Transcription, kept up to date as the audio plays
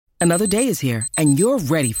Another day is here, and you're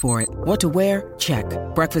ready for it. What to wear? Check.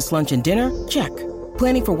 Breakfast, lunch, and dinner? Check.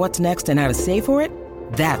 Planning for what's next and how to save for it?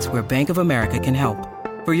 That's where Bank of America can help.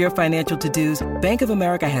 For your financial to-dos, Bank of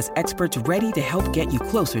America has experts ready to help get you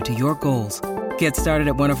closer to your goals. Get started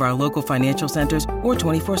at one of our local financial centers or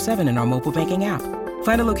 24/7 in our mobile banking app.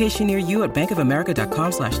 Find a location near you at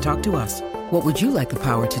bankofamerica.com/talktous. What would you like the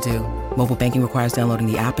power to do? Mobile banking requires downloading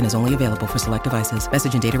the app and is only available for select devices.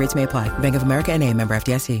 Message and data rates may apply. Bank of America N.A., member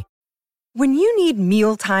FDIC. When you need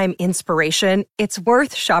mealtime inspiration, it's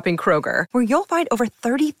worth shopping Kroger, where you'll find over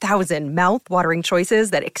 30,000 mouth-watering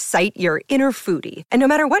choices that excite your inner foodie. And no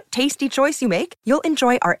matter what tasty choice you make, you'll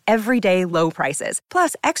enjoy our everyday low prices,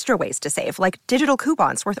 plus extra ways to save, like digital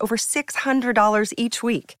coupons worth over $600 each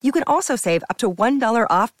week. You can also save up to $1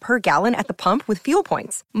 off per gallon at the pump with fuel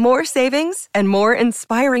points. More savings and more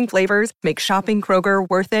inspiring flavors make shopping Kroger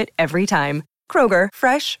worth it every time. Kroger,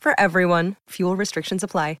 fresh for everyone. Fuel restrictions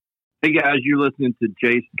apply. Hey guys, you're listening to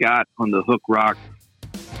Jay Scott on the Hook Rock.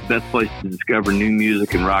 Best place to discover new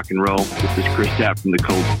music and rock and roll. This is Chris Tapp from the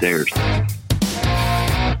Cold Stairs.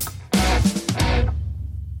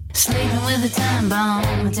 Sleeping with a time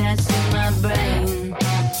bomb attached to my brain.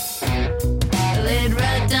 I laid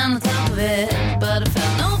right down the top of it, but I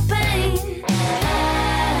felt no pain.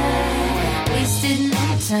 I wasted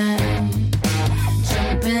no time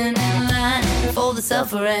jumping in line for the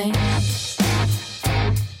suffering.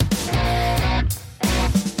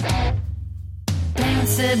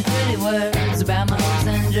 Said pretty words about my hopes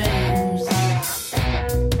and dreams.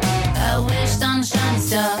 I wished on a shiny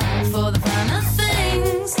star for the finer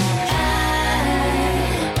things.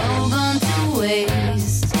 I all gone to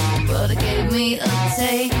waste, but it gave me a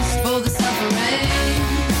taste for the suffering.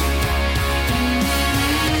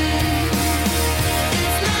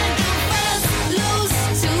 It's like a first loose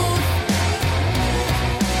tooth.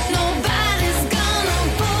 Nobody's gonna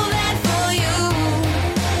pull that for you.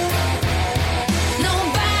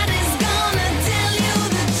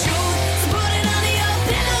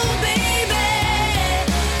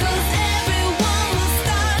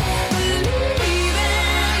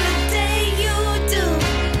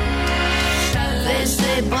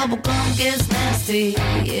 Bubblegum gets nasty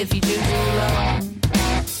if you do wrong.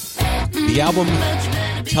 The album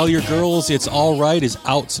Tell Your Girls It's All Right is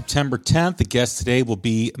out September 10th. The guest today will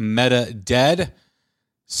be Meta Dead,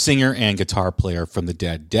 singer and guitar player from the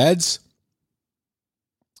Dead Deads.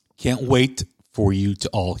 Can't wait for you to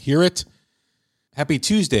all hear it. Happy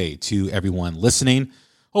Tuesday to everyone listening.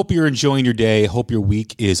 Hope you're enjoying your day. Hope your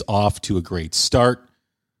week is off to a great start.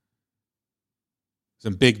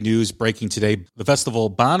 Some big news breaking today. The festival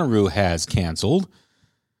Bonnaroo has canceled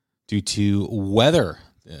due to weather.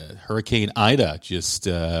 Hurricane Ida just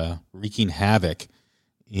wreaking havoc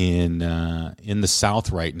in the south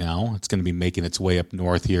right now. It's going to be making its way up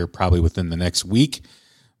north here probably within the next week.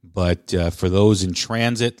 But for those in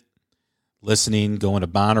transit, listening, going to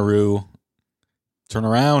Bonnaroo, turn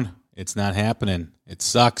around. It's not happening. It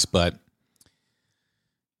sucks, but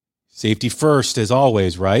safety first, as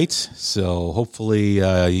always, right? So hopefully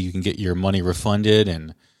you can get your money refunded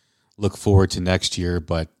and look forward to next year,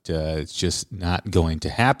 but it's just not going to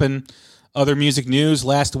happen. Other music news.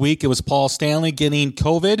 Last week, it was Paul Stanley getting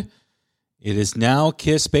COVID. It is now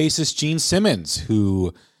Kiss bassist Gene Simmons,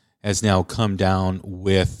 who has now come down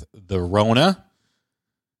with the Rona.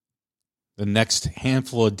 The next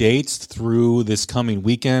handful of dates through this coming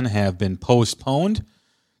weekend have been postponed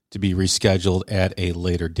to be rescheduled at a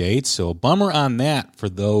later date. So bummer on that for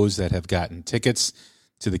those that have gotten tickets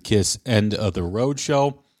to the Kiss End of the Road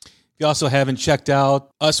show. If you also haven't checked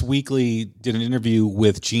out, Us Weekly did an interview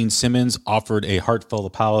with Gene Simmons, offered a heartfelt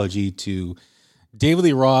apology to David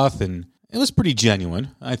Lee Roth, and it was pretty genuine.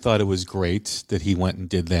 I thought it was great that he went and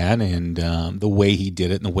did that, and the way he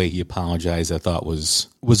did it and the way he apologized, I thought was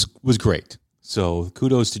great. So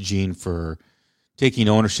kudos to Gene for taking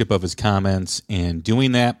ownership of his comments and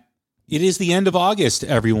doing that. It is the end of August,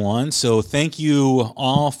 everyone. So thank you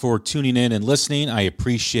all for tuning in and listening. I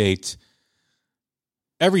appreciate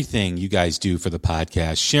everything you guys do for the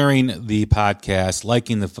podcast, sharing the podcast,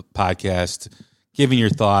 liking the podcast, giving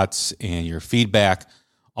your thoughts and your feedback.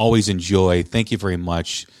 Always enjoy. Thank you very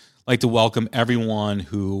much. I'd like to welcome everyone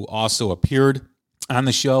who also appeared on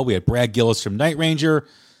the show. We had Brad Gillis from Night Ranger,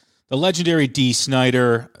 the legendary Dee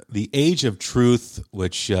Snider, The Age of Truth,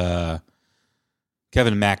 which Kevin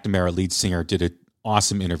McNamara, lead singer, did an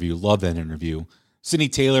awesome interview. Love that interview. Sydney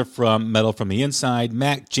Taylor from Metal from the Inside,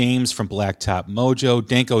 Matt James from Blacktop Mojo,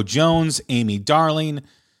 Danko Jones, Amy Darling,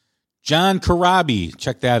 John Karabi.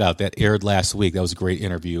 Check that out. That aired last week. That was a great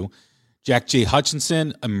interview. Jack J.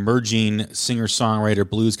 Hutchinson, emerging singer-songwriter,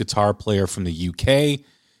 blues guitar player from the UK.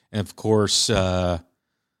 and of course, The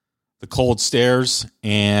Cold Stairs,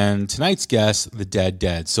 and tonight's guest, The Dead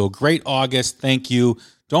Dead. So great August. Thank you.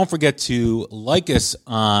 Don't forget to like us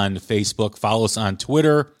on Facebook, follow us on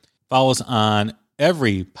Twitter, follow us on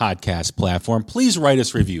every podcast platform. Please write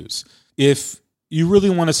us reviews. If you really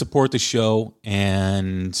want to support the show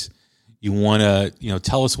and you want to,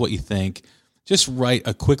 tell us what you think, just write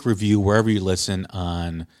a quick review wherever you listen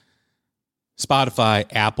on Spotify,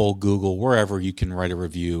 Apple, Google, wherever you can write a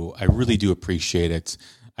review. I really do appreciate it.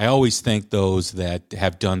 I always thank those that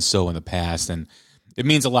have done so in the past, and it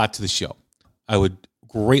means a lot to the show. I would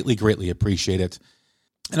greatly, greatly appreciate it.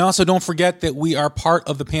 And also don't forget that we are part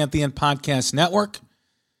of the Pantheon Podcast Network,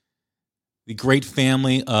 the great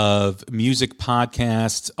family of music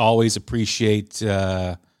podcasts. Always appreciate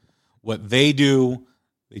what they do.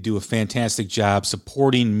 They do a fantastic job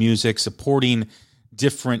supporting music, supporting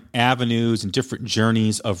different avenues and different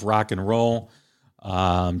journeys of rock and roll.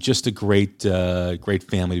 Just a great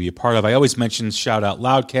family to be a part of. I always mention Shout Out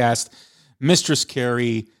Loudcast, Mistress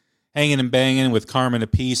Carrie, Hanging and Banging with Carmen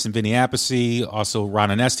Apice and Vinny Appice. Also, Ron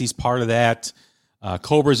Onesti's part of that.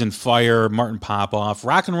 Cobras and Fire, Martin Popoff.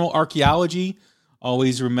 Rock and Roll Archaeology.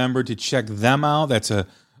 Always remember to check them out. That's a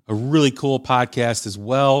really cool podcast as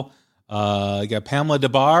well. You got Pamela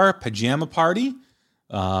DeBar, Pajama Party.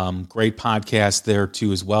 Great podcast there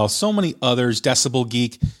too as well. So many others. Decibel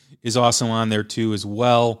Geek is also on there too as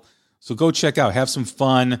well. So go check out. Have some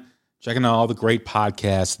fun. Checking out all the great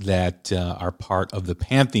podcasts that are part of the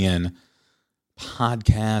Pantheon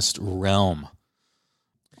podcast realm.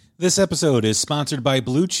 This episode is sponsored by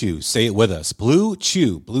Blue Chew. Say it with us. Blue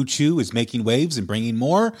Chew. Blue Chew is making waves and bringing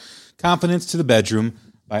more confidence to the bedroom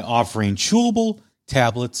by offering chewable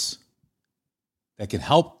tablets that can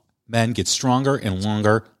help men get stronger and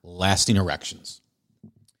longer lasting erections.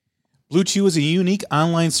 Blue Chew is a unique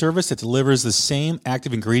online service that delivers the same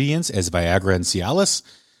active ingredients as Viagra and Cialis,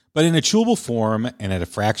 but in a chewable form and at a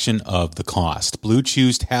fraction of the cost. Blue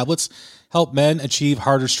Chew's tablets help men achieve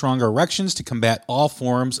harder, stronger erections to combat all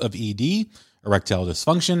forms of ED, erectile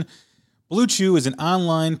dysfunction. Blue Chew is an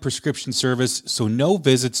online prescription service, so no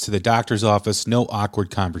visits to the doctor's office, no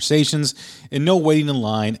awkward conversations, and no waiting in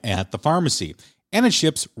line at the pharmacy. And it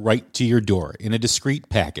ships right to your door in a discreet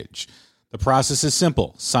package. The process is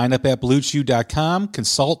simple. Sign up at BlueChew.com,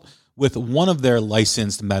 consult with one of their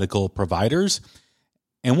licensed medical providers,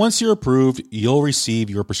 and once you're approved, you'll receive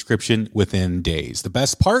your prescription within days. The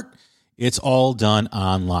best part? It's all done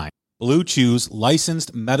online. Blue Chew's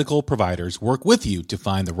licensed medical providers work with you to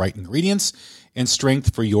find the right ingredients and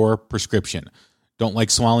strength for your prescription. Don't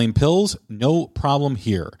like swallowing pills? No problem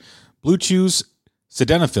here. Blue Chew's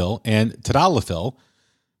Sildenafil and Tadalafil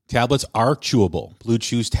tablets are chewable. Blue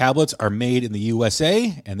Chew's tablets are made in the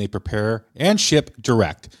USA, and they prepare and ship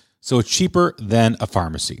direct, so it's cheaper than a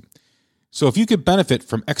pharmacy. So if you could benefit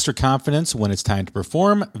from extra confidence when it's time to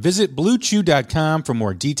perform, visit BlueChew.com for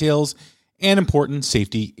more details and important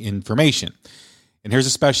safety information. And here's a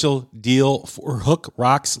special deal for Hook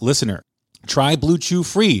Rocks listener. Try Blue Chew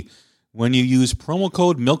free when you use promo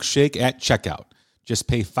code Milkshake at checkout. Just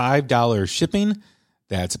pay $5 shipping.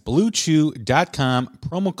 That's BlueChew.com,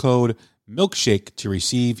 promo code Milkshake to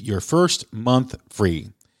receive your first month free.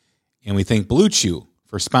 And we thank Blue Chew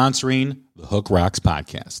for sponsoring the Hook Rocks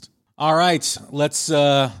podcast. All right, let's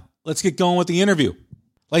get going with the interview.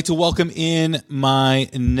 I'd like to welcome in my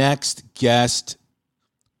next guest,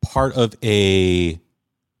 part of a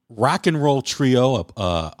rock and roll trio,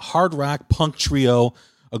 a hard rock punk trio,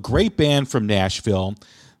 a great band from Nashville.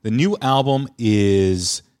 The new album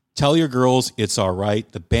is Tell Your Girls It's All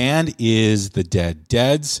Right. The band is The Dead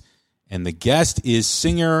Deads, and the guest is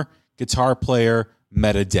singer, guitar player,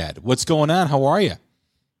 Meta Dead. What's going on? How are you?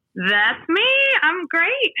 That's me. I'm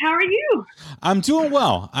great. How are you? I'm doing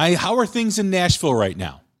well. How are things in Nashville right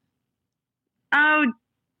now? Oh,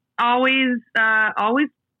 always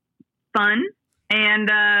fun. And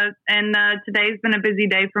today's been a busy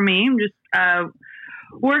day for me. I'm just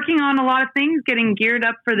working on a lot of things, getting geared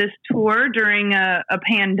up for this tour during a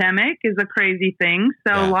pandemic is a crazy thing.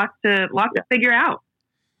 So Yeah. lots to figure out.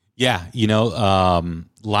 Yeah,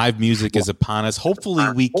 live music is upon us. Hopefully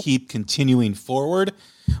we keep continuing forward,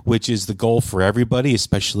 which is the goal for everybody,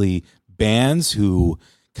 especially bands who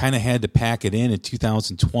kind of had to pack it in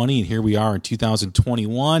 2020, and here we are in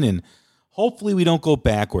 2021, and hopefully we don't go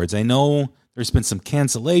backwards. I know there's been some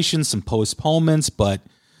cancellations, some postponements, but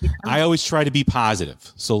I always try to be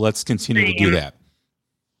positive, so let's continue to do that.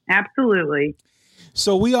 Absolutely.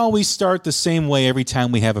 So we always start the same way every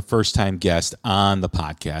time we have a first-time guest on the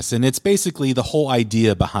podcast, and it's basically the whole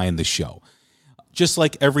idea behind the show. Just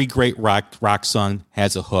like every great rock song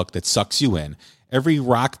has a hook that sucks you in, Every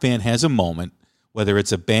rock fan has a moment, whether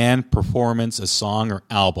it's a band, performance, a song, or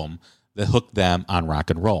album, that hooked them on rock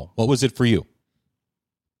and roll. What was it for you?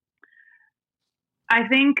 I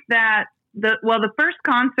think that the first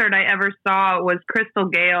concert I ever saw was Crystal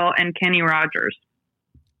Gayle and Kenny Rogers.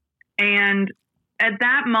 And at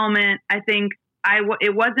that moment, I think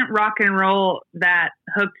it wasn't rock and roll that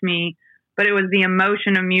hooked me, but it was the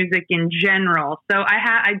emotion of music in general. So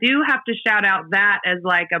I do have to shout out that as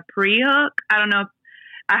like a pre-hook. I don't know if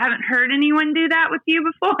I haven't heard anyone do that with you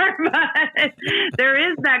before, but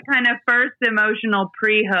there is that kind of first emotional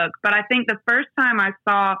pre-hook. But I think the first time I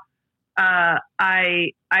saw,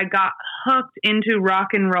 I got hooked into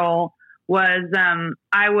rock and roll was,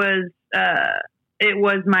 it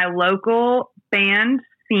was my local band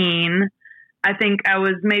scene. I think I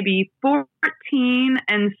was maybe 14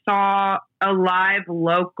 and saw a live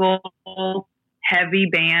local heavy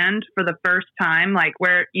band for the first time, like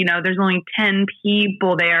where, there's only 10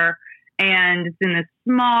 people there and it's in this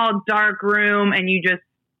small dark room and you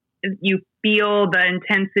feel the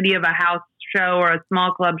intensity of a house show or a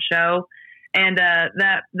small club show. And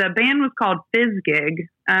the band was called Fizzgig.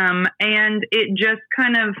 And it just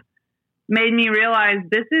kind of made me realize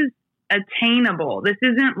this is attainable. This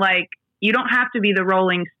isn't like, you don't have to be the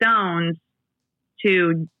Rolling Stones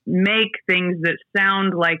to make things that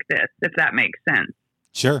sound like this, if that makes sense.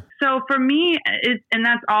 Sure. So for me, and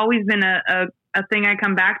that's always been a thing I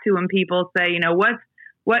come back to when people say, what's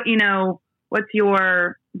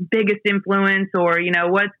your biggest influence, or,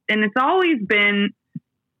 and it's always been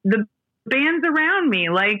the bands around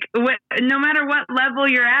me. Like no matter what level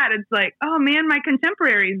you're at, it's like, oh man, my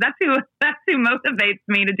contemporaries, that's who motivates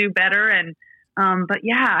me to do better. And, but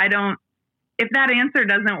yeah, if that answer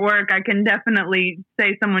doesn't work, I can definitely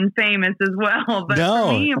say someone famous as well. But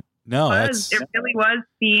for me, it really was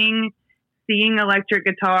seeing electric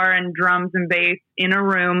guitar and drums and bass in a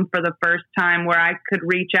room for the first time where I could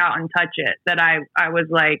reach out and touch it, that I was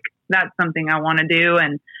like, that's something I want to do.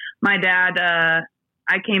 And my dad,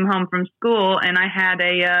 I came home from school and I had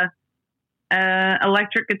a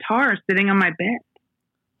electric guitar sitting on my bed.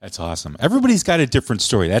 That's awesome. Everybody's got a different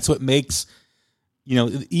story. That's what makes,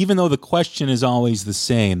 even though the question is always the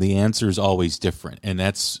same, the answer is always different. And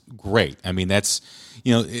that's great. I mean, that's,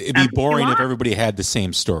 it'd be boring if everybody had the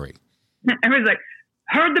same story. Everyone's like,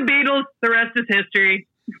 heard the Beatles, the rest is history.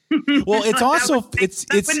 Well, it's also, that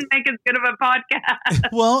wouldn't make as good of a podcast.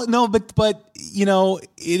 Well, no, but,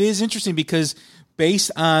 it is interesting because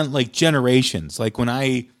based on like generations, like when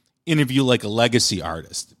I interview like a legacy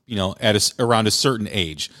artist, at around a certain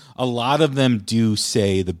age, a lot of them do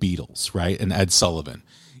say the Beatles, right? And Ed Sullivan,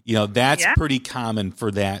 that's pretty common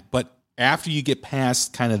for that. But after you get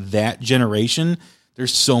past kind of that generation,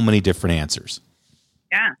 there's so many different answers.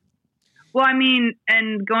 Yeah. Well, I mean,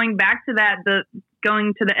 and going back to that,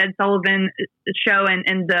 going to the Ed Sullivan show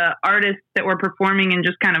and the artists that were performing and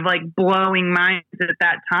just kind of like blowing minds at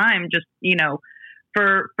that time, just,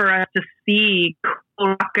 for us to see cool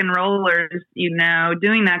rock and rollers,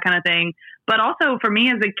 doing that kind of thing. But also for me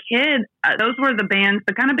as a kid, those were the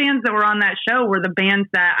kind of bands that were on that show were the bands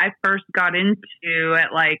that I first got into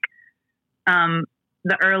at like,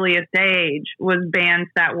 the earliest age, was bands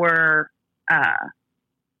that were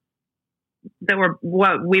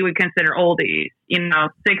what we would consider oldies,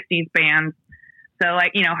 60s bands. So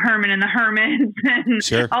like, Herman and the Hermits and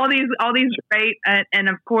sure. all these great, and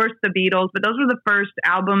of course the Beatles, but those were the first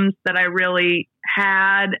albums that I really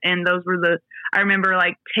had. And those were I remember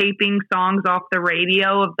like taping songs off the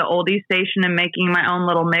radio of the oldie station and making my own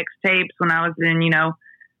little mixtapes when I was in, 5th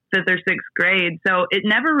or 6th grade. So it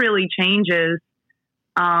never really changes.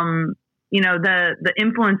 The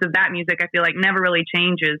influence of that music, I feel like never really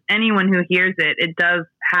changes. Anyone who hears it, it does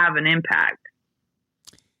have an impact.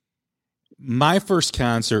 My first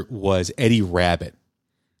concert was Eddie Rabbitt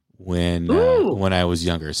when I was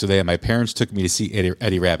younger. So my parents took me to see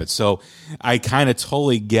Eddie Rabbitt. So I kind of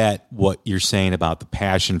totally get what you're saying about the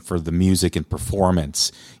passion for the music and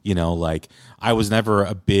performance. Like I was never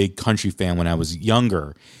a big country fan when I was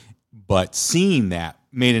younger, but seeing that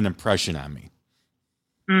made an impression on me.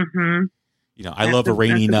 Mm-hmm. I Love a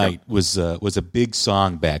Rainy Night was a big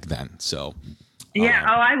song back then. So yeah.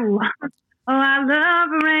 I love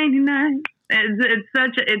a rainy night. It's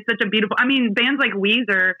such a beautiful. I mean, bands like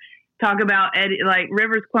Weezer talk about Eddie, like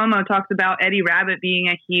Rivers Cuomo talks about Eddie Rabbitt being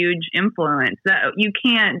a huge influence. So you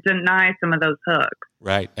can't deny some of those hooks.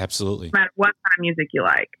 Right. Absolutely. No matter what kind of music you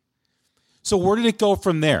like. So where did it go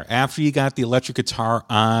from there? After you got the electric guitar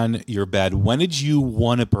on your bed, when did you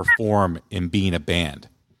want to perform in being a band?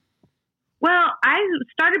 Well, I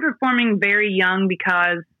started performing very young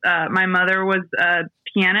because my mother was a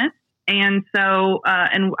pianist, And so,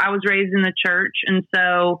 and I was raised in the church. And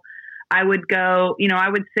so I would go, I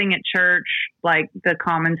would sing at church, like the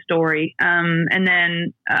Common Story. And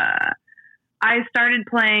then, I started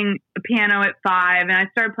playing piano at 5, and I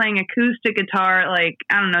started playing acoustic guitar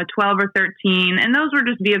at 12 or 13. And those were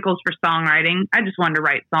just vehicles for songwriting. I just wanted to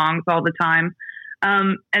write songs all the time.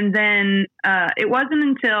 And then it wasn't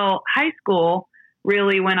until high school,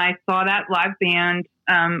 really, when I saw that live band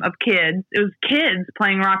of kids. It was kids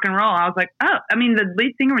playing rock and roll. I was like, oh, the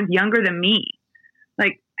lead singer was younger than me.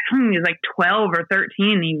 He was 12 or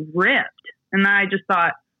 13. He ripped. And I just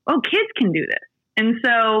thought, oh, kids can do this. And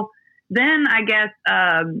so then I guess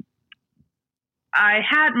I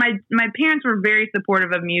had my parents were very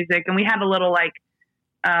supportive of music, and we had a little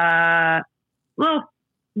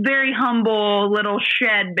very humble little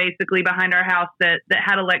shed basically behind our house that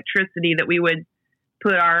had electricity that we would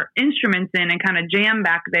put our instruments in and kind of jam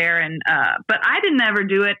back there. And but I didn't ever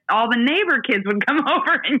do it. All the neighbor kids would come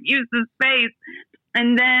over and use the space.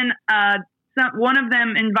 And then one of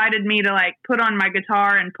them invited me to put on my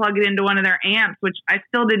guitar and plug it into one of their amps, which I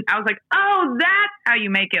still didn't. I was like, oh, that's how you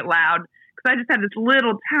make it loud. Because I just had this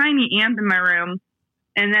little tiny amp in my room.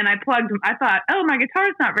 And then I thought, oh, my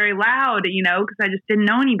guitar's not very loud, because I just didn't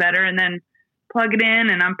know any better. And then plug it in,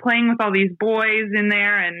 and I'm playing with all these boys in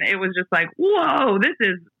there. And it was just like, whoa, this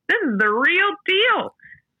is the real deal.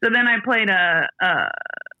 So then I played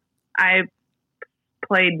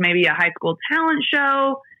maybe a high school talent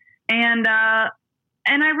show. And I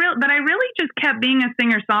really just kept being a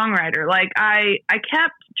singer-songwriter. I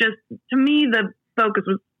kept to me, the focus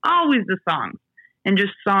was always the songs and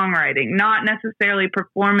just songwriting, not necessarily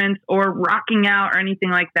performance or rocking out or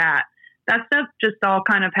anything like that. That stuff just all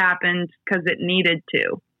kind of happened because it needed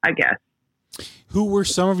to, I guess. Who were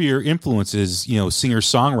some of your influences,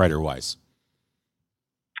 singer-songwriter wise?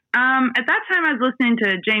 At that time I was listening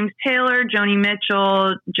to James Taylor, Joni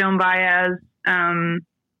Mitchell, Joan Baez,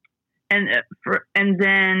 and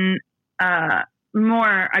then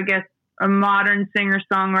more, I guess, modern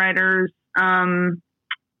singer-songwriters.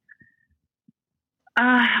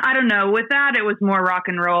 I don't know. With that, it was more rock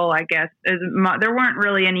and roll, I guess. There weren't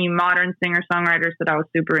really any modern singer-songwriters that I was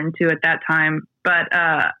super into at that time. But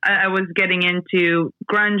I was getting into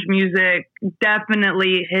grunge music,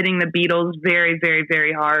 definitely hitting the Beatles very, very,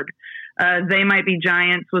 very hard. They Might Be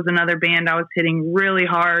Giants was another band I was hitting really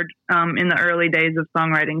hard in the early days of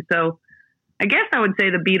songwriting. So I guess I would say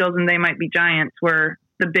the Beatles and They Might Be Giants were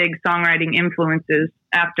the big songwriting influences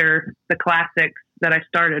after the classics that I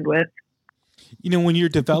started with. When you're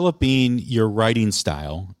developing your writing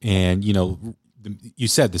style and, you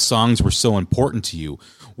said the songs were so important to you,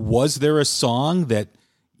 was there a song that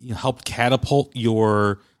helped catapult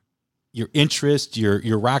your interest,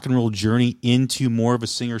 your rock and roll journey into more of a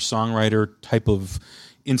singer-songwriter type of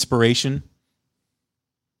inspiration?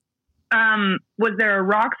 Was there a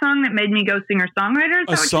rock song that made me go singer-songwriter?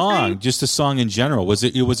 A song, just a song in general. Was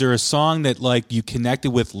there a song that you connected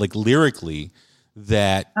with lyrically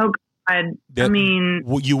that? Oh God!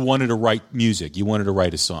 You wanted to write music. You wanted to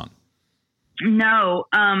write a song. No,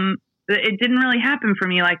 it didn't really happen for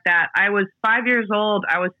me like that. I was 5 years old.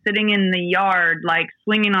 I was sitting in the yard,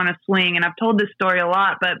 swinging on a swing. And I've told this story a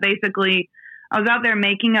lot, but basically I was out there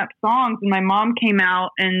making up songs, and my mom came out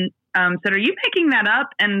and said, "Are you making that up?"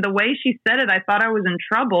 And the way she said it, I thought I was in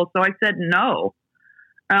trouble. So I said, no.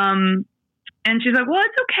 And she's like, "Well,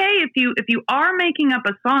 it's okay. If you are making up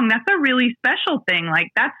a song, that's a really special thing.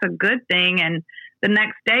 That's a good thing." And the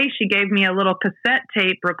next day she gave me a little cassette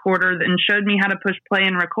tape recorder and showed me how to push play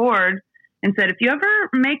and record, and said, "If you ever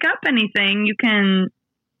make up anything, you can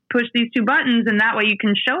push these 2 buttons, and that way you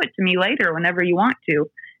can show it to me later whenever you want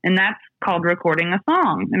to." And that's called recording a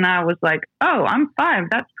song. And I was like, oh, I'm 5.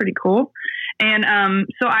 That's pretty cool. And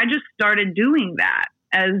so I just started doing that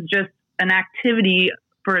as just an activity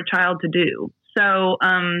for a child to do. So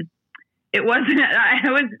it wasn't, I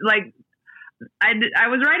was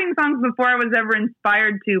writing songs before I was ever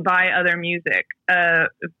inspired to by other music,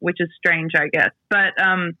 which is strange, I guess. But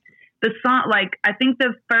the song, I think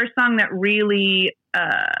the first song that really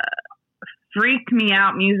freaked me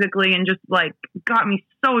out musically and just got me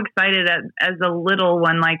so excited as a little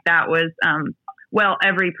one like that was,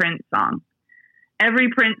 every Prince song. Every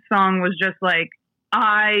Prince song was just I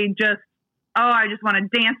just want to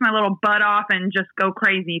dance my little butt off and just go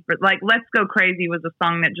crazy for Let's Go Crazy was a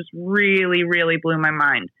song that just really, really blew my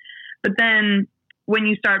mind. But then when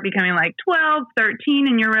you start becoming 12, 13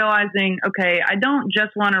 and you're realizing, okay, I don't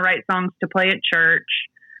just want to write songs to play at church.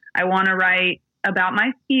 I want to write about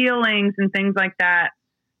my feelings and things like that.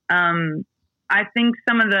 I think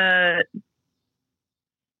some of the,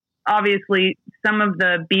 obviously some of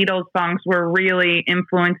the Beatles songs were really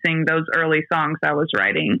influencing those early songs I was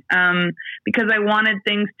writing, because I wanted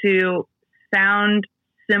things to sound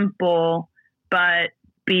simple but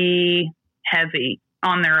be heavy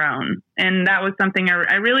on their own. And that was something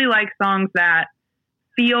I really like, songs that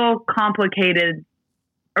feel complicated,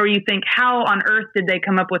 or you think, how on earth did they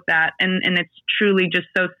come up with that? And it's truly just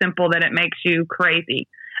so simple that it makes you crazy.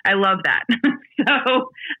 I love that. So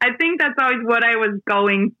I think that's always what I was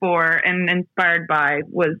going for and inspired by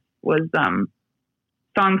was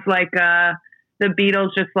songs like the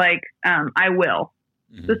Beatles, just like I Will.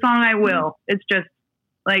 Mm-hmm. The song I Will. It's just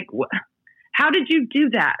like, how did you do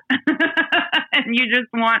that? And you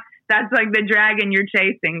just want, that's like the dragon you're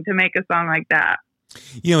chasing to make a song like that.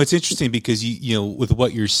 You know, it's interesting because, you know, with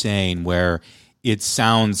what you're saying, where it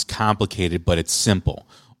sounds complicated, but it's simple.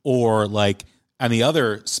 Or like on the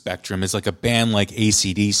other spectrum is like a band like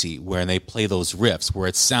AC/DC, where they play those riffs where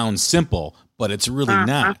it sounds simple, but it's really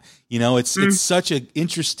not. You know, it's such an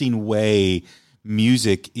interesting way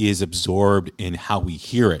music is absorbed in how we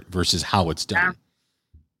hear it versus how it's done.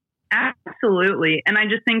 Absolutely. And I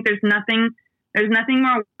just think there's nothing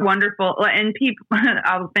more wonderful. And people,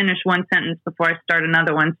 I'll finish one sentence before I start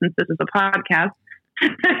another one, since this is a podcast.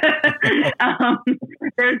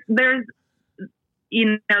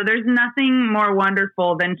 There's nothing more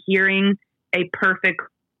wonderful than hearing a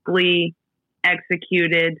perfectly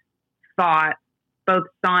executed thought, both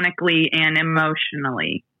sonically and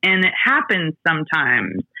emotionally. And it happens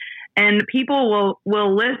sometimes. And people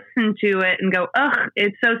will listen to it and go, ugh,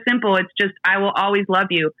 it's so simple. It's just, I will always love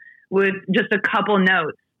you, with just a couple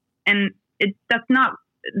notes. And that's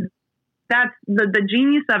the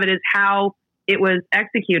genius of it is how it was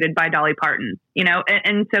executed by Dolly Parton, you know?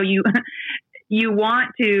 And so you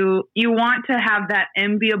want to have that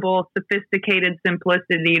enviable, sophisticated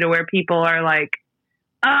simplicity to where people are like,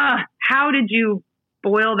 how did you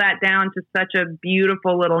boil that down to such a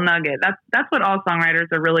beautiful little nugget? That's what all songwriters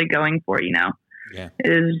are really going for, you know? Yeah.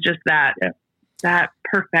 Is just that. Yeah. That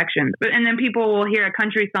perfection. And then people will hear a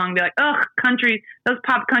country song and be like, ugh, country, those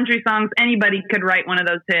pop country songs, anybody could write one of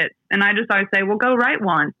those hits. And I just always say, well, go write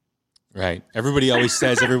one. Right. Everybody always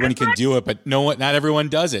says everyone can do it, but not everyone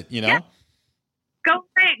does it, you know? Yeah. Go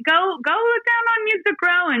down on Music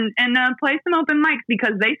Row and play some open mics,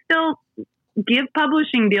 because they still give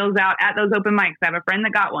publishing deals out at those open mics. I have a friend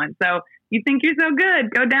that got one. So you think you're so good,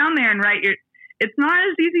 go down there and write it's not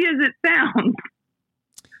as easy as it sounds.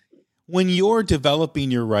 When you're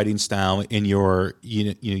developing your writing style and you're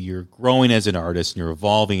growing as an artist and you're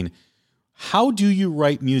evolving, how do you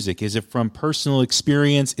write music? Is it from personal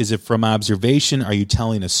experience? Is it from observation? Are you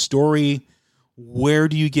telling a story? Where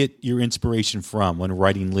do you get your inspiration from when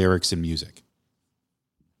writing lyrics and music?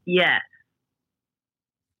 Yes.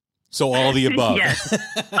 So all of the above. Yes.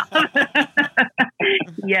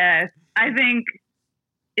 Yes. I think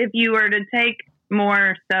if you were to take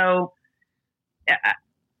more so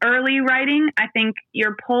early writing, I think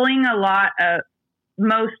you're pulling a lot of,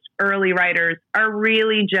 most early writers are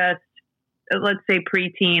really just, let's say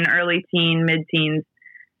preteen, early teen, mid-teens.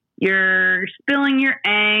 You're spilling your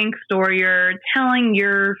angst, or you're telling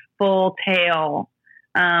your full tale,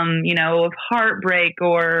 of heartbreak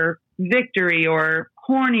or victory or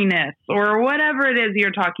horniness or whatever it is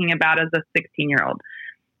you're talking about as a 16-year-old.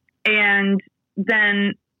 And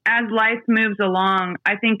then as life moves along,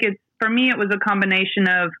 I think for me, it was a combination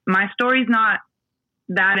of my story's not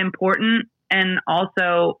that important. And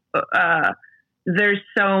also, there's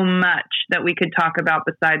so much that we could talk about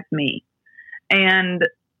besides me. And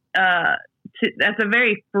that's a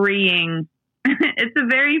very freeing, it's a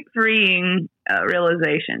very freeing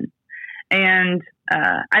realization. And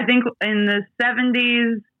I think in the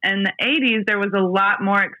 70s and the 80s, there was a lot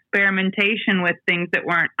more experimentation with things that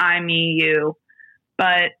weren't I, me, you.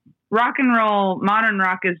 But rock and roll, modern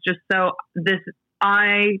rock is just so this,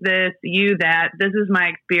 I, this, you, that. This is my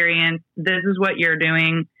experience. This is what you're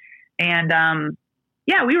doing. And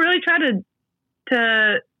we really try to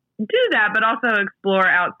do that, but also explore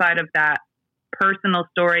outside of that personal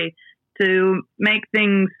story to make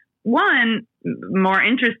things, one, more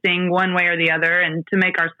interesting one way or the other, and to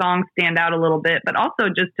make our songs stand out a little bit, but also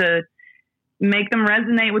just to make them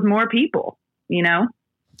resonate with more people, you know?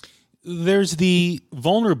 There's the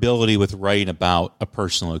vulnerability with writing about a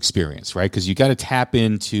personal experience, right? Because you got to tap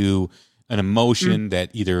into an emotion that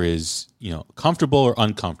either is, comfortable or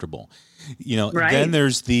uncomfortable. Right. Then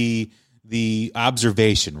there's the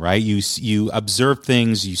observation, right? You observe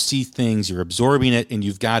things, you see things, you're absorbing it, and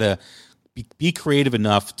you've got to be creative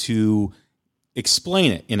enough to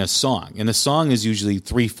explain it in a song. And the song is usually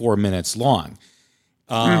 3-4 minutes long.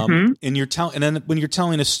 And and then when you're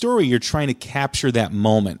telling a story, you're trying to capture that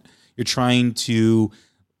moment. You're trying to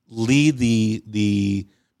lead the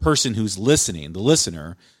person who's listening, the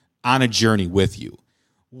listener, on a journey with you.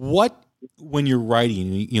 What, when you're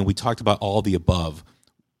writing, we talked about all the above.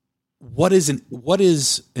 What is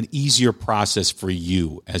an easier process for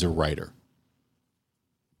you as a writer?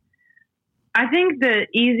 I think the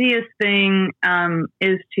easiest thing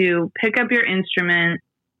is to pick up your instrument,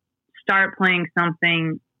 start playing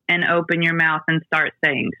something, and open your mouth and start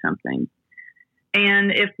saying something.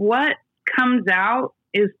 And if what comes out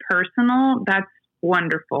is personal, that's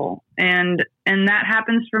wonderful. And that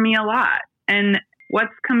happens for me a lot. And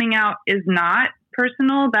what's coming out is not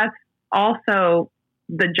personal, that's also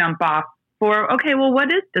the jump off for, okay, well,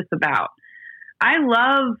 what is this about? I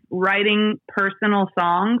love writing personal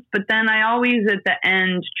songs, but then I always at the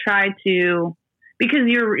end try to, because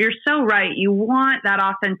you're so right, you want that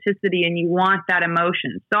authenticity and you want that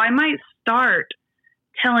emotion. So I might start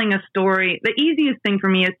telling a story. The easiest thing for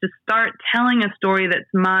me is to start telling a story that's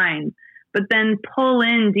mine, but then pull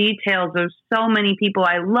in details of so many people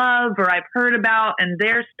I love or I've heard about and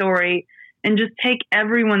their story, and just take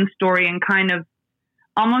everyone's story and kind of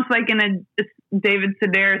almost like in a David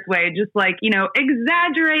Sedaris way, just like,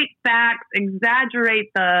 exaggerate facts,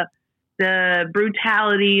 exaggerate the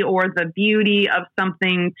brutality or the beauty of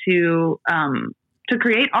something to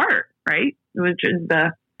create art, right? Which is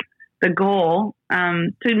the goal,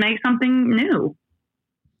 to make something new.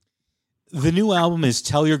 The new album is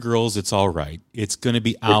Tell Your Girls It's All Right. It's going to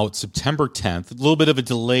be out September 10th. A little bit of a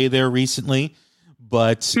delay there recently,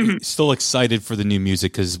 but still excited for the new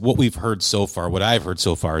music because what I've heard so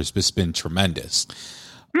far has just been tremendous.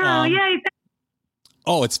 Oh, yay.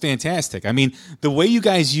 Oh, it's fantastic. I mean, the way you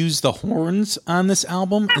guys use the horns on this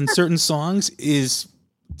album in certain songs is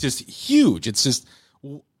just huge.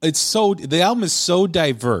 The album is so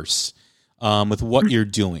diverse with what you're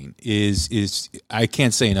doing is I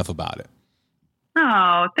can't say enough about it.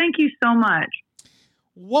 Oh, thank you so much.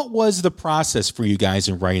 What was the process for you guys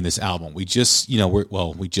in writing this album? We just, I was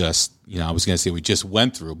going to say we just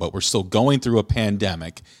went through, but we're still going through a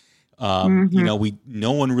pandemic. No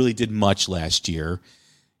one really did much last year.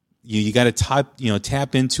 You got to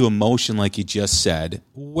tap into emotion, like you just said.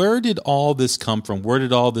 Where did all this come from? Where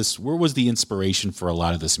was the inspiration for a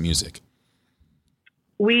lot of this music?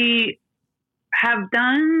 We've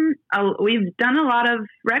done a lot of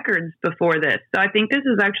records before this. So I think this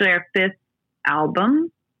is actually our 5th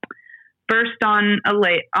album, first on a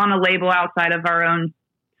label outside of our own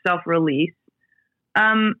self-release.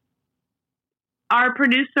 Our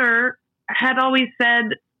producer had always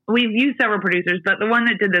said, we've used several producers, but the one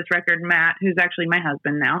that did this record, Matt, who's actually my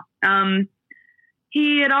husband now,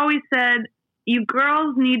 he had always said, you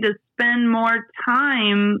girls need to spend more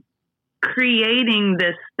time creating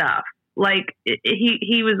this stuff. Like,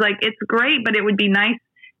 he was like, it's great, but it would be nice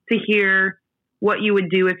to hear what you would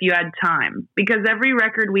do if you had time. Because every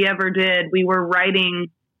record we ever did, we were writing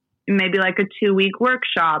maybe like a 2-week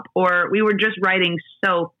workshop, or we were just writing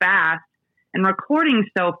so fast and recording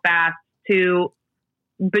so fast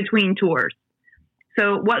between tours.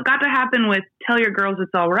 So what got to happen with Tell Your Girls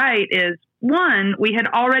It's All Right is, one, we had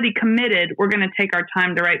already committed, we're going to take our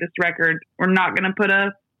time to write this record. We're not going to put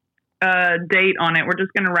a date on it. We're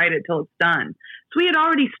just going to write it till it's done. So we had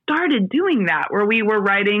already started doing that, where we were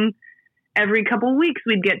writing every couple of weeks.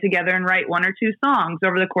 We'd get together and write 1 or 2 songs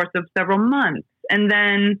over the course of several months. And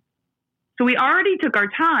then, so we already took our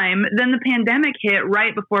time. Then the pandemic hit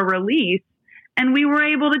right before release, and we were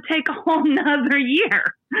able to take a whole nother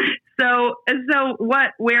year. So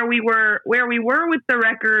where we were with the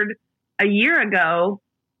record a year ago,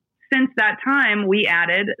 since that time, we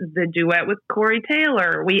added the duet with Corey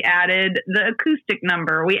Taylor. We added the acoustic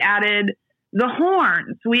number. We added the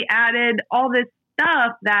horns. We added all this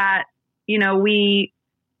stuff that, we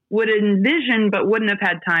would envision but wouldn't have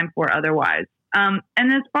had time for otherwise. And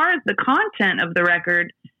as far as the content of the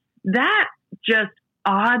record, that just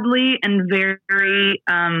oddly and very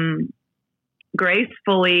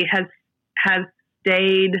gracefully has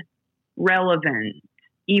stayed relevant,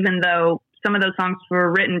 even though some of those songs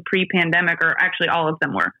were written pre-pandemic, or actually all of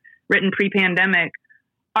them were written pre-pandemic.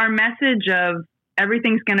 Our message of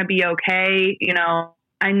everything's going to be okay.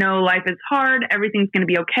 I know life is hard. Everything's going to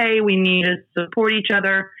be okay. We need to support each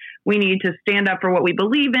other. We need to stand up for what we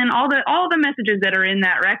believe in. All the messages that are in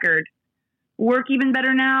that record work even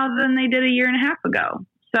better now than they did a year and a half ago.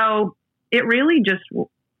 So it really just,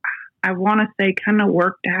 I want to say, kind of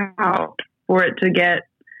worked out for it to get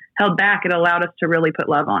held back. It allowed us to really put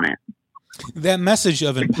love on it. That message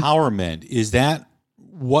of empowerment, is that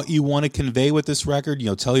what you want to convey with this record?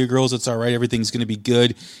 Tell your girls it's all right. Everything's going to be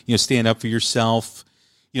good. Stand up for yourself.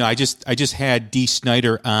 I just had Dee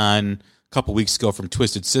Snider on a couple weeks ago from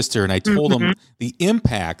Twisted Sister, and I told him the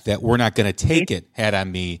impact that We're Not Gonna Take It had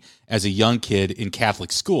on me as a young kid in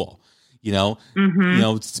Catholic school.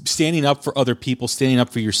 Standing up for other people, standing up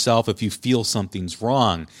for yourself if you feel something's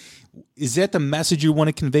wrong. Is that the message you want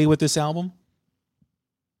to convey with this album?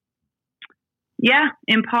 Yeah,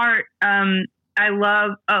 in part. I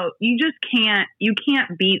love. You can't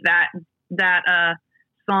beat that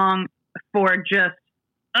song for just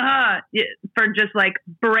like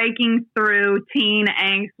breaking through teen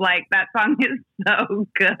angst. Like, that song is so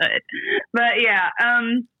good. But yeah,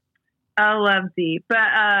 I love Dee.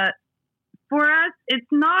 But for us, it's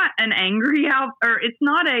not an angry album, or it's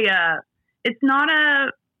not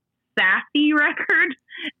a sassy record,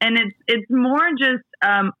 and it's more just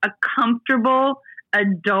a comfortable,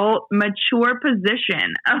 adult, mature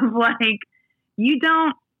position of like,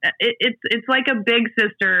 it's like a big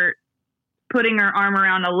sister putting her arm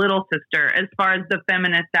around a little sister as far as the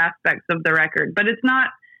feminist aspects of the record. But it's not,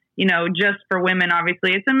 just for women,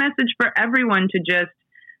 obviously. It's a message for everyone to just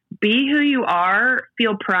be who you are,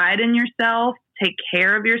 feel pride in yourself, take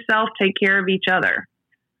care of yourself, take care of each other.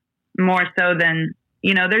 More so than,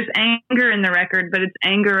 there's anger in the record, but it's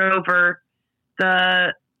anger over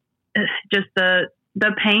the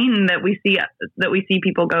pain that we see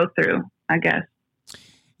people go through, I guess.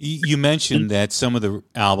 You mentioned that some of the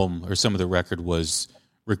album or some of the record was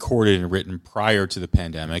recorded and written prior to the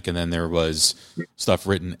pandemic, and then there was stuff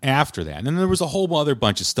written after that. And then there was a whole other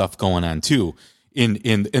bunch of stuff going on too in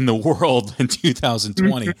the world in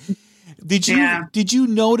 2020. Did you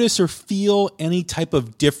notice or feel any type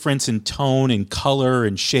of difference in tone and color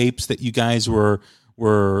and shapes that you guys were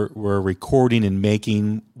recording and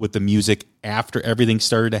making with the music after everything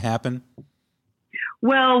started to happen?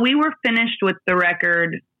 Well, we were finished with the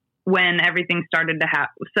record when everything started to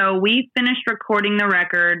happen. So we finished recording the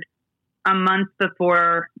record a month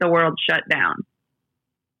before the world shut down.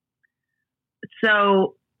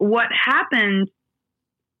 So what happened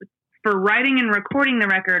for writing and recording the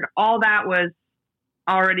record, all that was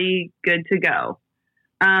already good to go.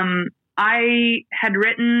 I had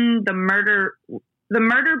written the murder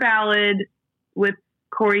ballad with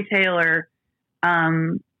Corey Taylor.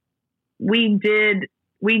 We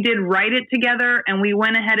did write it together, and we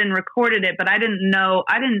went ahead and recorded it, but I didn't know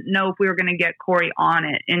if we were going to get Corey on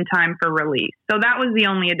it in time for release. So that was the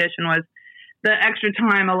only addition, was the extra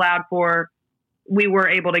time allowed for, we were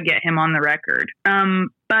able to get him on the record.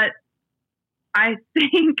 But I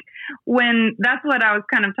think that's what I was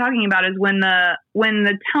kind of talking about, is when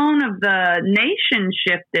the tone of the nation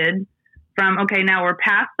shifted from, okay, now we're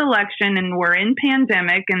past election and we're in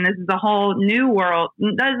pandemic and this is a whole new world.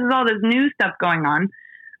 This is all this new stuff going on.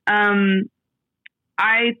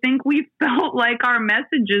 I think we felt like our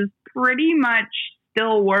messages pretty much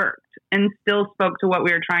still worked and still spoke to what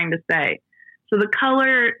we were trying to say. So the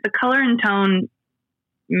color and tone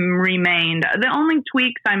remained. The only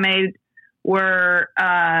tweaks I made were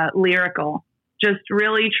lyrical, just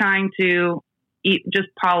really trying to just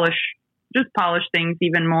polish things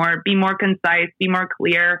even more, be more concise, be more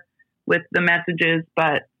clear with the messages.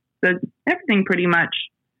 But everything pretty much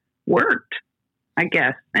worked, I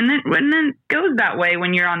guess. And then it goes that way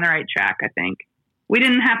when you're on the right track, I think. We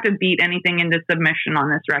didn't have to beat anything into submission on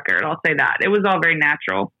this record. I'll say that. It was all very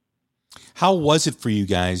natural. How was it for you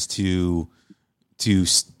guys to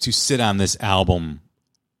sit on this album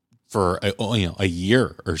for a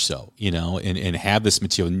year or so, and have this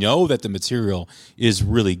material, know that the material is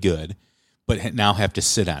really good, but now have to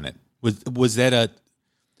sit on it? Was that a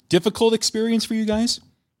difficult experience for you guys?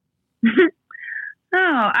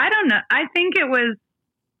 I don't know. I think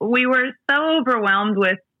we were so overwhelmed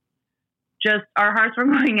with just, our hearts were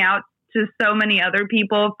going out to so many other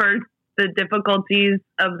people for the difficulties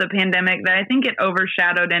of the pandemic, that I think it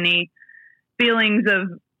overshadowed any feelings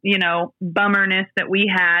of, bummerness that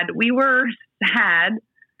we had. We were sad,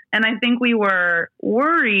 and I think we were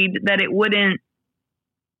worried that it wouldn't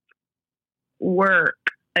work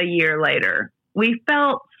a year later. We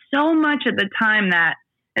felt so much at the time that,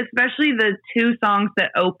 especially the two songs that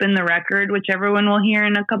open the record, which everyone will hear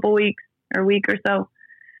in a couple weeks or week or so,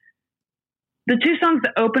 the two songs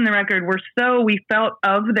that open the record were so, we felt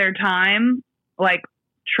of their time, like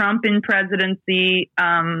Trump in presidency.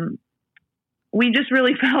 We just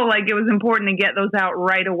really felt like it was important to get those out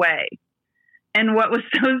right away. And what was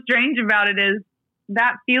so strange about it is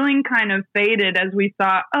that feeling kind of faded as we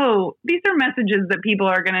thought, oh, these are messages that people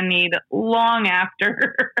are going to need long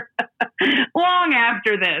after, long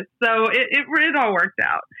after this. So it all worked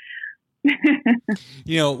out.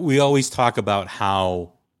 We always talk about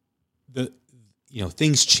how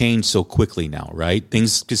things change so quickly now, right?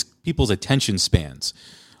 Things, because people's attention spans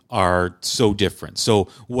are so different. So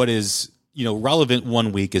what is, relevant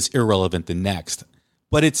one week is irrelevant the next.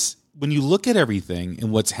 But it's, when you look at everything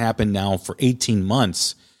and what's happened now for 18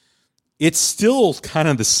 months, it's still kind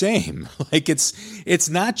of the same. Like it's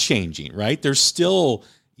not changing, right? There's still,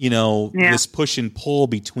 this push and pull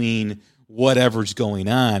between whatever's going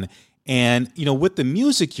on. And, with the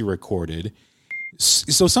music you recorded,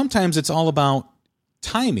 so sometimes it's all about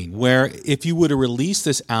timing, where if you would have released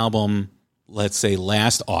this album, let's say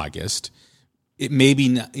last August, it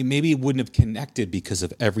maybe it wouldn't have connected because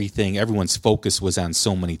of everything. Everyone's focus was on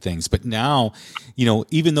so many things. But now,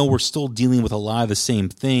 even though we're still dealing with a lot of the same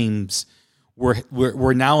themes,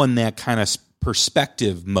 we're now in that kind of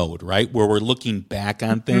perspective mode, right? Where we're looking back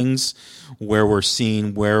on things, where we're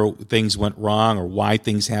seeing where things went wrong or why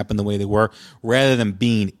things happened the way they were, rather than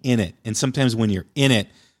being in it. And sometimes when you're in it,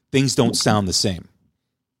 things don't sound the same.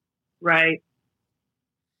 Right.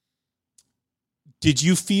 Did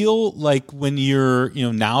you feel like when you're,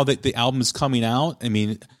 now that the album is coming out, I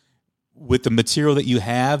mean, with the material that you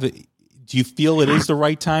have, do you feel it is the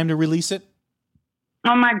right time to release it?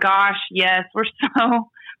 Oh my gosh, yes. We're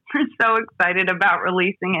so excited about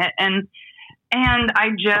releasing it. And I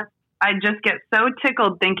just get so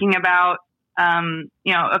tickled thinking about,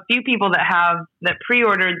 a few people that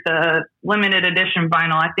pre-ordered the limited edition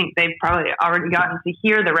vinyl. I think they've probably already gotten to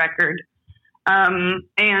hear the record.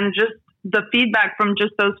 And just the feedback from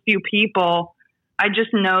just those few people, I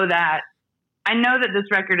know that this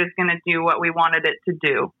record is going to do what we wanted it to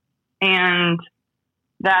do. And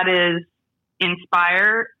that is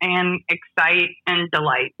inspire and excite and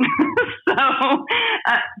delight. So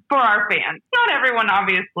for our fans, not everyone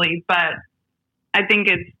obviously, but I think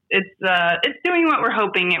it's doing what we're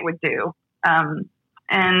hoping it would do.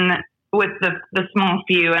 And with the small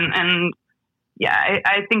few and yeah,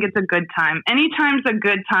 I think it's a good time. Anytime's a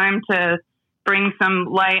good time to bring some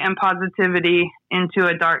light and positivity into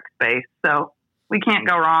a dark space. So we can't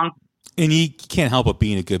go wrong. And you can't help but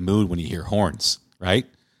be in a good mood when you hear horns, right?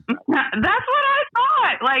 That's what I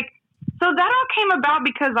thought. So that all came about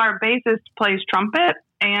because our bassist plays trumpet,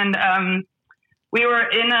 and we were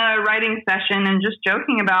in a writing session and just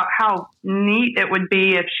joking about how neat it would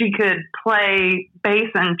be if she could play bass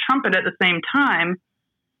and trumpet at the same time.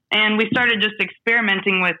 And we started just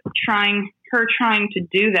experimenting with trying to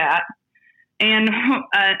do that. And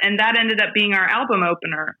that ended up being our album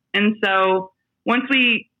opener. And so once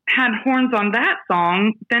we had horns on that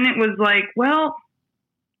song, then it was like, well,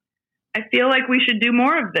 I feel like we should do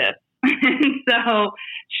more of this. And so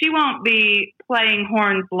she won't be playing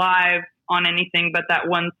horns live on anything but that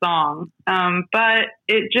one song. But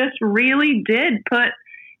it just really puts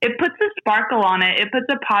a sparkle on it. It puts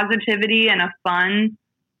a positivity and a fun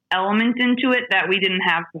element into it that we didn't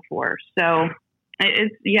have before. So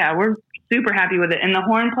we're super happy with it. And the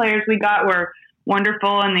horn players we got were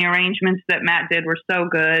wonderful, and the arrangements that Matt did were so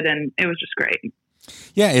good, and it was just great.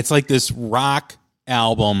 Yeah, it's like this rock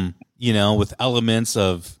album, with elements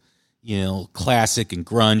of, classic and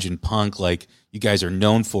grunge and punk like you guys are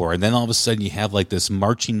known for. And then all of a sudden you have like this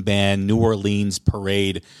marching band, New Orleans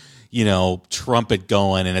parade, trumpet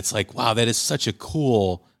going. And it's like, wow, that is such a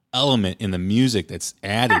cool element in the music that's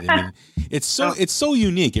added. I mean, it's so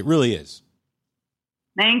unique. It really is.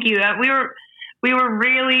 Thank you. We were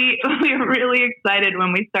really excited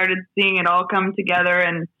when we started seeing it all come together.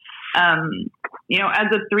 And, as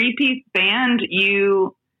a 3-piece band,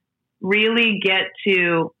 you really get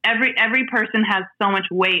to every person has so much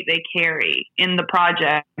weight they carry in the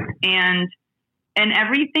project, and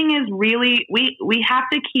everything is really, we have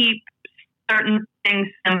to keep certain things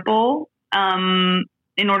simple,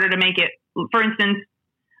 in order to make it, for instance,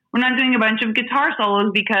 we're not doing a bunch of guitar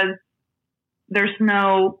solos because there's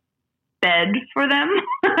no bed for them.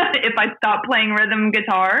 If I stop playing rhythm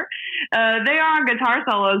guitar, they are guitar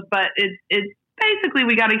solos, but it's basically,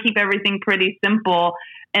 we got to keep everything pretty simple.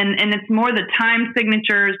 And it's more the time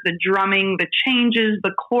signatures, the drumming, the changes,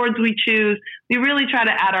 the chords we choose. We really try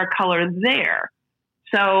to add our color there.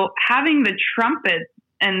 So having the trumpet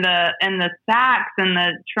and the sax and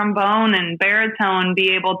the trombone and baritone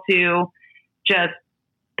be able to just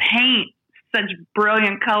paint such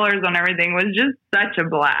brilliant colors on everything was just such a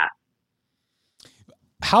blast.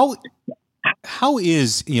 How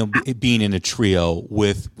is, being in a trio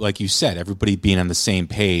with, like you said, everybody being on the same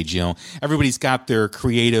page, everybody's got their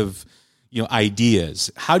creative,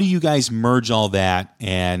 ideas. How do you guys merge all that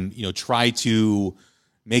and, try to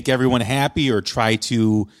make everyone happy, or try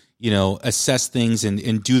to, assess things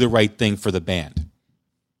and do the right thing for the band?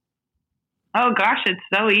 Oh gosh, it's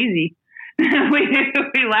so easy.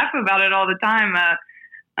 we laugh about it all the time.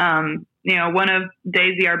 One of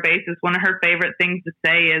Daisy, our bassist, one of her favorite things to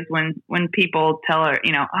say is when people tell her,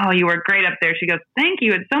 oh, you were great up there. She goes, "Thank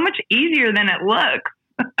you. It's so much easier than it looks."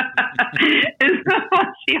 Is what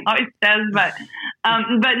she always says. But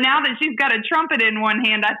now that she's got a trumpet in one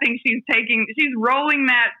hand, I think she's rolling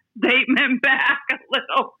that statement back a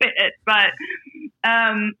little bit. But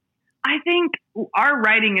I think our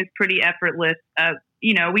writing is pretty effortless.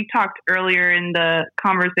 We talked earlier in the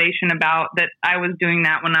conversation about that I was doing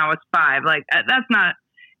that when I was 5. Like, that's not,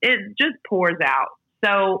 it just pours out.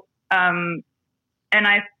 So, and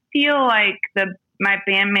I feel like my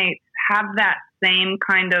bandmates have that same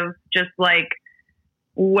kind of just like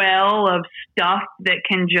well of stuff that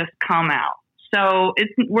can just come out. So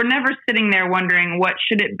we're never sitting there wondering what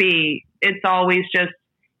should it be. It's always just,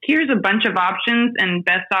 here's a bunch of options and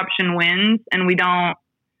best option wins. And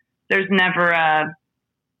there's never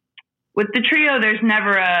with the trio, there's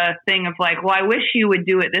never a thing of like, well, I wish you would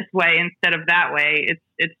do it this way instead of that way.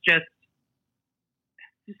 It's just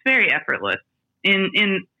very effortless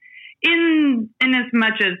in as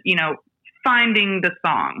much as, finding the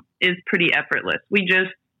song is pretty effortless. We just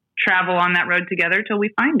travel on that road together till we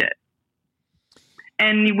find it.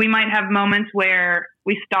 And we might have moments where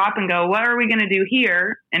we stop and go, what are we going to do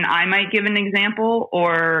here? And I might give an example,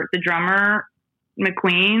 or the drummer,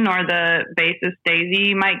 McQueen, or the bassist,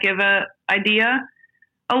 Daisy, might give an idea.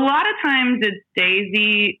 A lot of times it's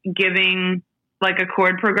Daisy giving like a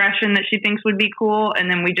chord progression that she thinks would be cool, and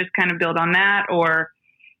then we just kind of build on that. Or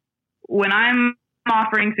when I'm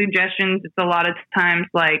offering suggestions, it's a lot of times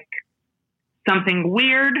like something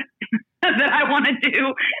weird that I want to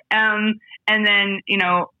do. And then,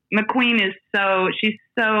 McQueen she's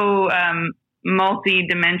so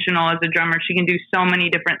multi-dimensional as a drummer. She can do so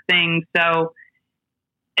many different things. So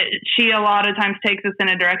she a lot of times takes us in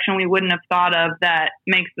a direction we wouldn't have thought of that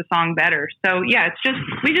makes the song better. So yeah,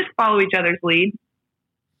 we just follow each other's lead.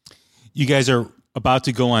 You guys are about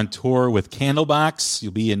to go on tour with Candlebox.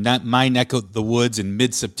 You'll be in my neck of the woods in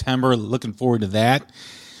mid-September. Looking forward to that.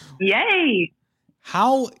 Yay.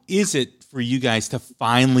 How is it for you guys to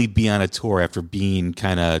finally be on a tour after being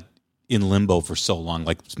kind of in limbo for so long,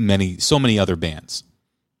 like so many other bands?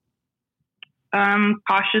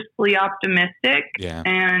 Cautiously optimistic, yeah,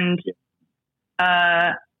 and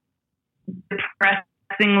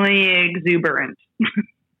depressingly exuberant.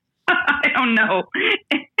 I don't know.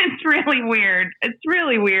 It's really weird. It's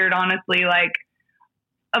really weird, honestly. Like,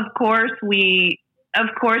 of course we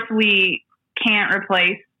can't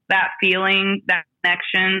replace that feeling, that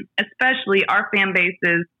connection, especially our fan base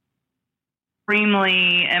is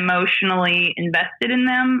extremely emotionally invested in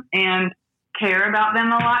them and care about them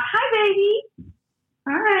a lot. Hi, baby.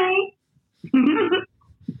 Hi.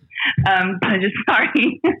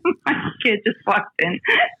 Sorry. My kid just walked in.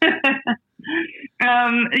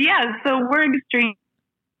 So we're extremely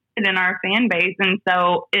in our fan base, and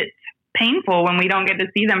so it's painful when we don't get to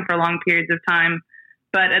see them for long periods of time.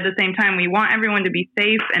 But at the same time, we want everyone to be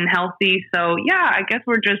safe and healthy. So yeah, I guess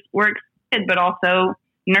we're excited, but also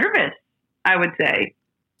nervous, I would say.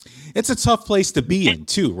 It's a tough place to be in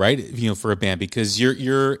too, right? For a band, because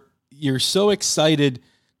you're so excited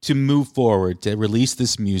to move forward, to release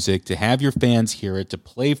this music, to have your fans hear it, to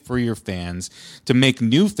play for your fans, to make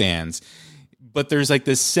new fans. But there's like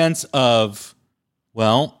this sense of,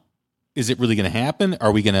 well, is it really going to happen?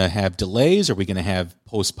 Are we going to have delays? Are we going to have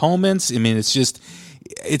postponements? I mean,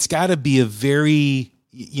 it's got to be a very,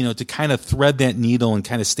 to kind of thread that needle and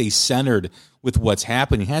kind of stay centered with what's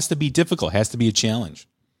happening. It has to be difficult. It has to be a challenge.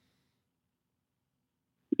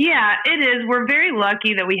 Yeah, it is. We're very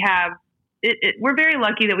lucky that we have we're very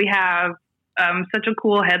lucky that we have such a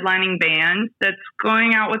cool headlining band that's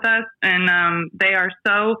going out with us, and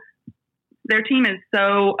their team is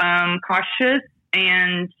so cautious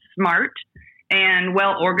and smart and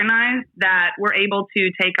well organized that we're able to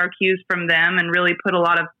take our cues from them and really put a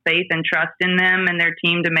lot of faith and trust in them and their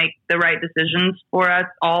team to make the right decisions for us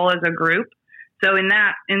all as a group. So in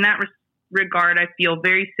that regard, I feel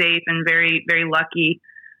very safe and very, very lucky.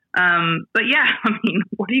 But yeah, I mean,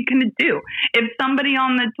 what are you going to do? If somebody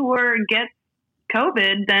on the tour gets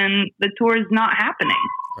COVID, then the tour is not happening.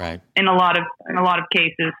 Right. In a lot of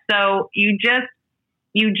cases. So you just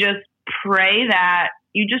pray that,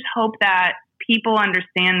 you just hope that people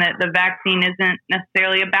understand that the vaccine isn't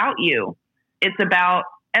necessarily about you. It's about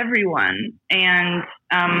everyone. And,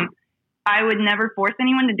 I would never force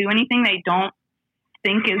anyone to do anything they don't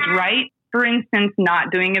think is right. For instance,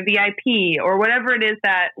 not doing a VIP or whatever it is,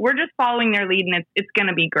 that we're just following their lead, and it's going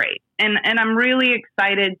to be great. And I'm really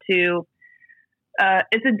excited to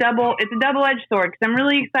it's a double-edged sword because I'm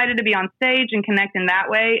really excited to be on stage and connect in that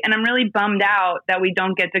way, and I'm really bummed out that we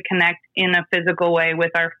don't get to connect in a physical way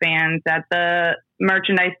with our fans at the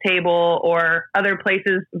merchandise table or other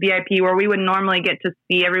places, VIP, where we would normally get to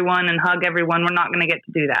see everyone and hug everyone. We're not going to get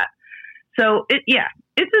to do that. So it's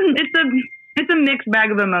a mixed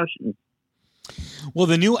bag of emotions. Well,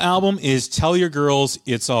 the new album is Tell Your Girls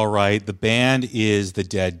It's All Right. The band is the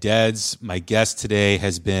Dead Deads. My guest today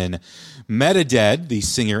has been Meta Dead, the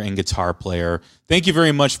singer and guitar player. Thank you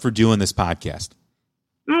very much for doing this podcast.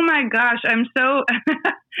 Oh my gosh,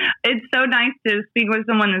 it's so nice to speak with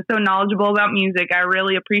someone that's so knowledgeable about music. I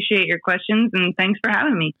really appreciate your questions, and thanks for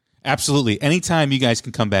having me. Absolutely. Anytime you guys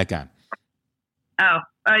can come back on. I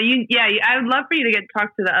would love for you to get to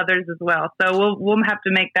talk to the others as well. So we'll have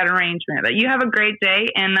to make that arrangement. But you have a great day,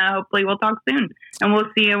 and hopefully we'll talk soon. And we'll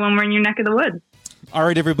see you when we're in your neck of the woods. All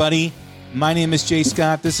right, everybody. My name is Jay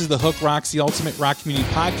Scott. This is the Hook Rocks, the Ultimate Rock Community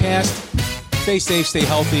Podcast. Stay safe, stay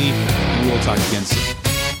healthy, and we will talk again soon.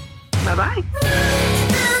 Bye-bye.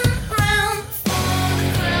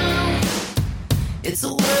 It's a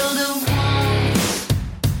world of wants.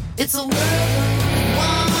 It's a world of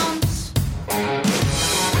wants.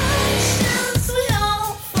 Ashes, we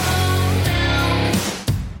all fall down.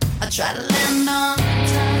 I try to land on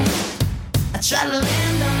top. I try to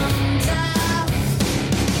land on top.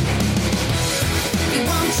 You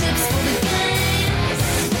want chips for the games?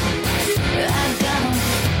 I got 'em.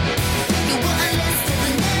 You want a list of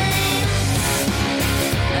the names?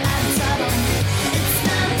 I taught 'em. It's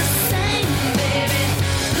not the same, baby.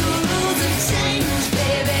 The rules have changed,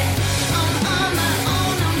 baby. I'm on my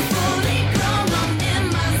own. I'm fully grown. I'm in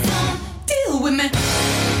my zone. Deal with me.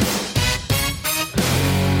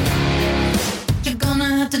 You're gonna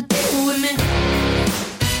have to deal with me.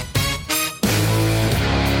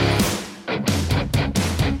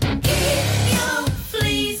 Keep your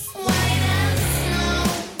fleece white as snow.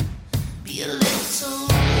 Be a little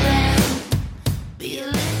lamb. Be a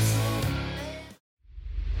little lamb.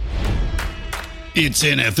 It's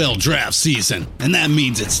NFL draft season, and that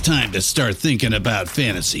means it's time to start thinking about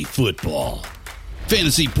fantasy football.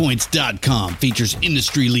 FantasyPoints.com features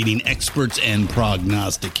industry-leading experts and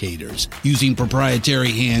prognosticators using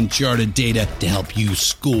proprietary hand-charted data to help you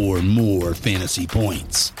score more fantasy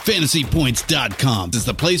points. FantasyPoints.com is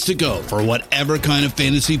the place to go for whatever kind of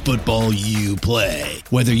fantasy football you play.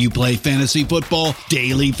 Whether you play fantasy football,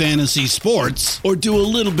 daily fantasy sports, or do a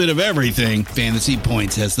little bit of everything, Fantasy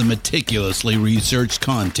Points has the meticulously researched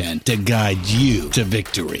content to guide you to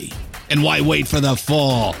victory. And why wait for the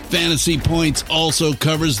fall? Fantasy Points also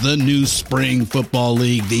covers the new spring football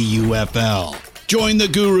league, the UFL. Join the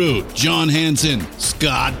guru, John Hansen,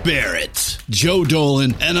 Scott Barrett, Joe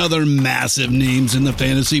Dolan, and other massive names in the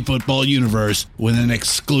fantasy football universe with an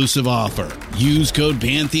exclusive offer. Use code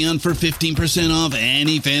Pantheon for 15% off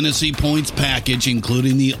any Fantasy Points package,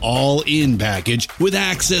 including the all-in package, with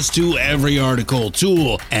access to every article,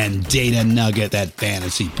 tool, and data nugget that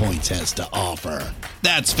Fantasy Points has to offer.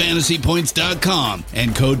 That's FantasyPoints.com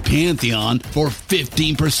and code Pantheon for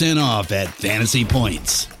 15% off at Fantasy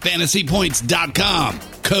Points. FantasyPoints.com,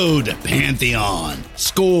 code Pantheon.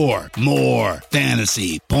 Score more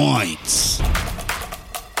fantasy points.